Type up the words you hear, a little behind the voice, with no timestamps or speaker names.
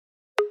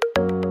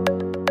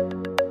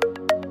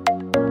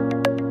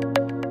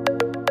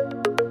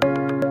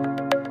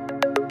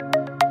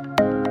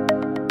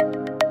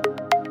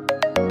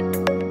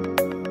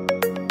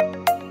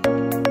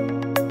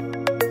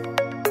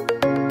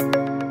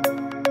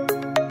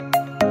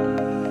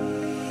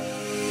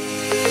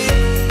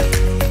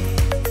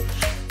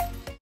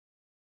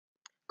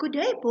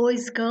Good day,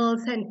 boys,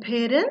 girls, and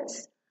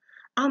parents.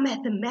 Our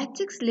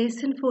mathematics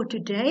lesson for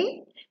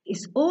today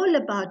is all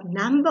about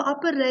number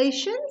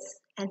operations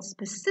and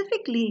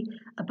specifically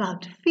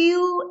about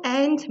few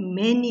and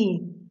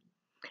many.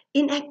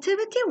 In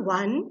activity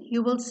 1,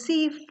 you will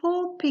see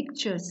 4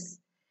 pictures.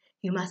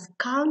 You must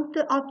count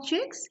the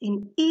objects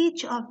in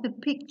each of the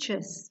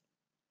pictures.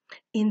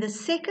 In the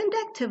second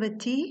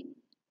activity,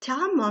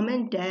 tell mom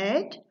and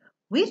dad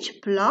which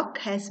block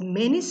has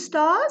many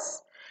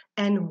stars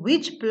and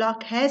which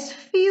block has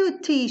few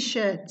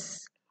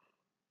t-shirts.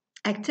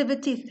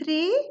 Activity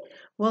 3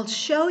 will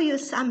show you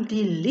some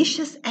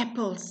delicious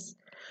apples.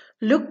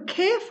 Look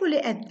carefully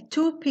at the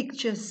 2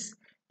 pictures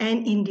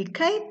and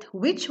indicate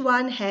which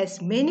one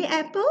has many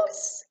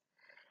apples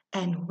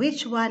and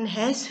which one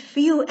has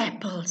few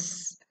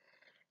apples.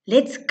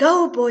 Let's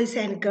go, boys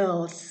and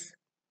girls.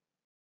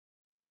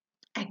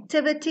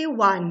 Activity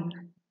 1.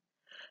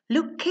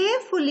 Look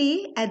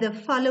carefully at the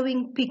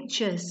following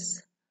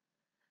pictures.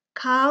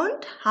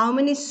 Count how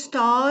many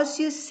stars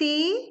you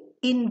see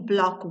in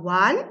block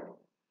 1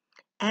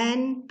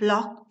 and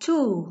block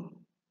 2.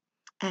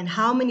 And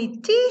how many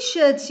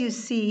t-shirts you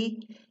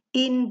see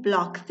in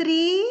block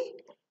 3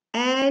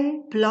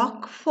 and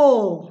block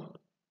 4.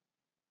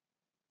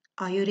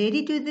 Are you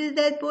ready to do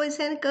that, boys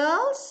and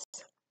girls?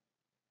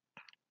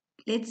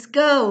 Let's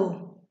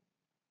go.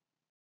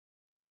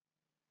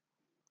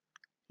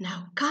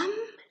 Now come,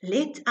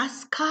 let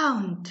us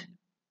count.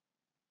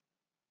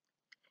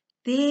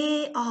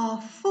 There are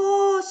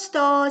 4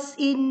 stars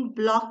in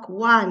block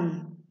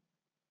 1,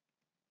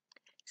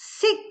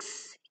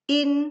 6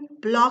 in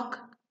block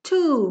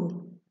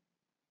 2,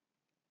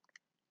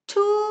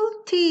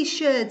 2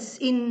 t-shirts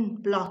in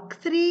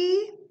block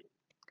 3,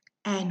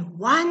 and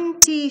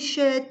 1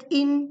 t-shirt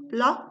in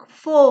block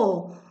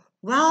 4.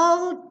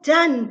 Well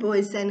done,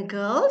 boys and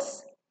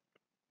girls.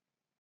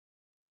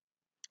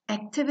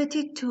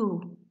 Activity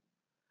 2.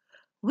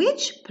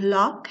 Which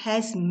block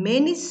has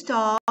many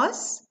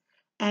stars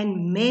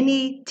and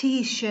many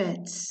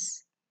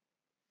t-shirts?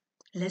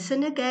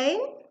 Listen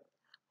again.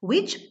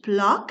 Which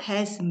block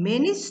has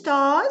many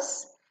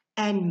stars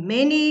and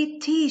many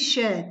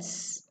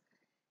t-shirts?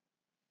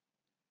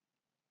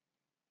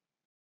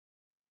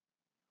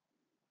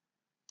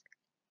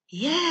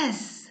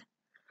 Yes,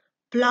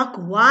 block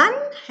 1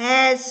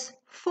 has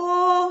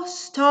 4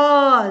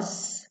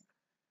 stars.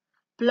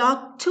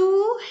 Block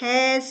 2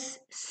 has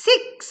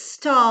 6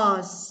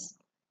 stars.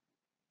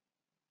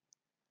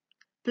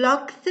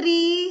 Block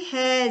 3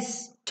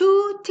 has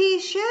 2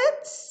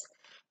 t-shirts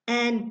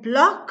and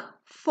block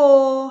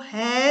 4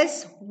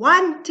 has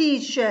 1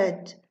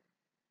 t-shirt.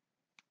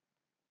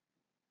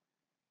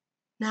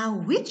 Now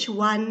which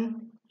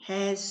one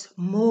has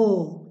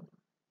more?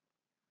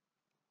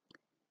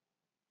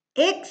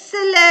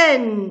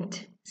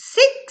 Excellent!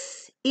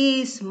 6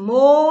 is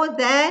more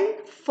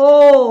than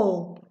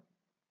 4.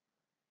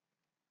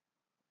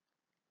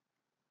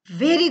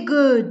 Very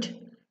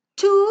good.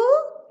 2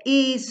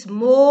 is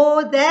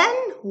more than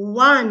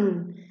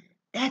 1.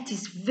 That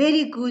is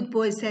very good,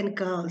 boys and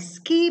girls.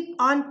 Keep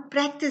on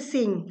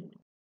practicing.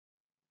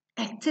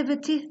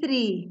 Activity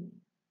 3.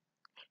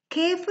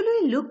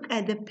 Carefully look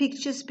at the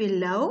pictures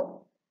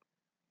below.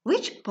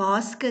 Which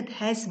basket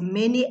has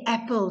many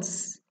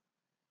apples?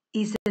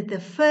 Is it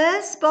the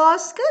first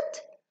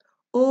basket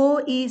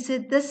or is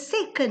it the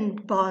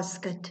second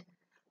basket?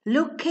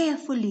 Look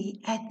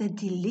carefully at the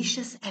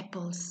delicious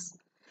apples.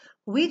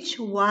 Which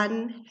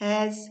one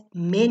has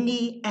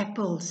many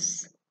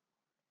apples?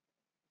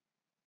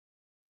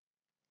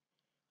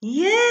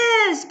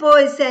 Yes,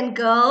 boys and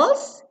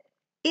girls,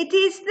 it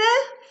is the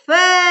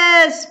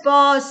first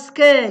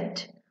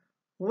basket.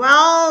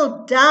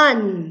 Well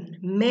done.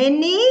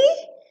 Many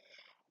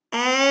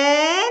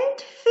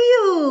and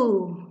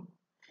few.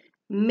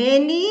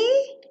 Many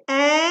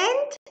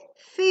and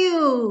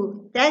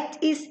few.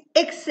 That is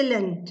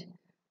excellent.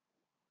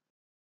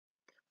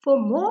 For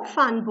more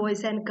fun,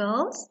 boys and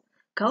girls,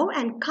 go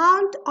and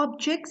count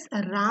objects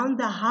around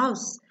the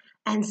house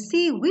and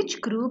see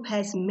which group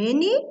has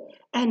many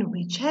and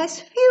which has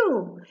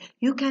few.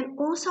 You can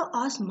also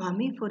ask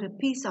mommy for a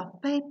piece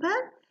of paper.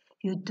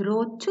 You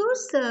draw 2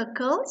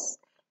 circles.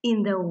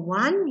 In the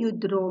one you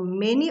draw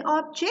many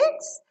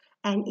objects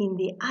and in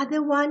the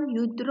other one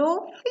you draw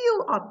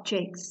few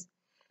objects.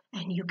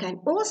 And you can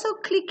also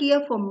click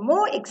here for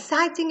more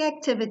exciting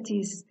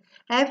activities.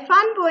 Have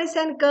fun, boys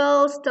and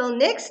girls. Till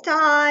next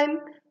time.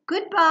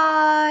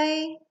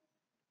 Goodbye.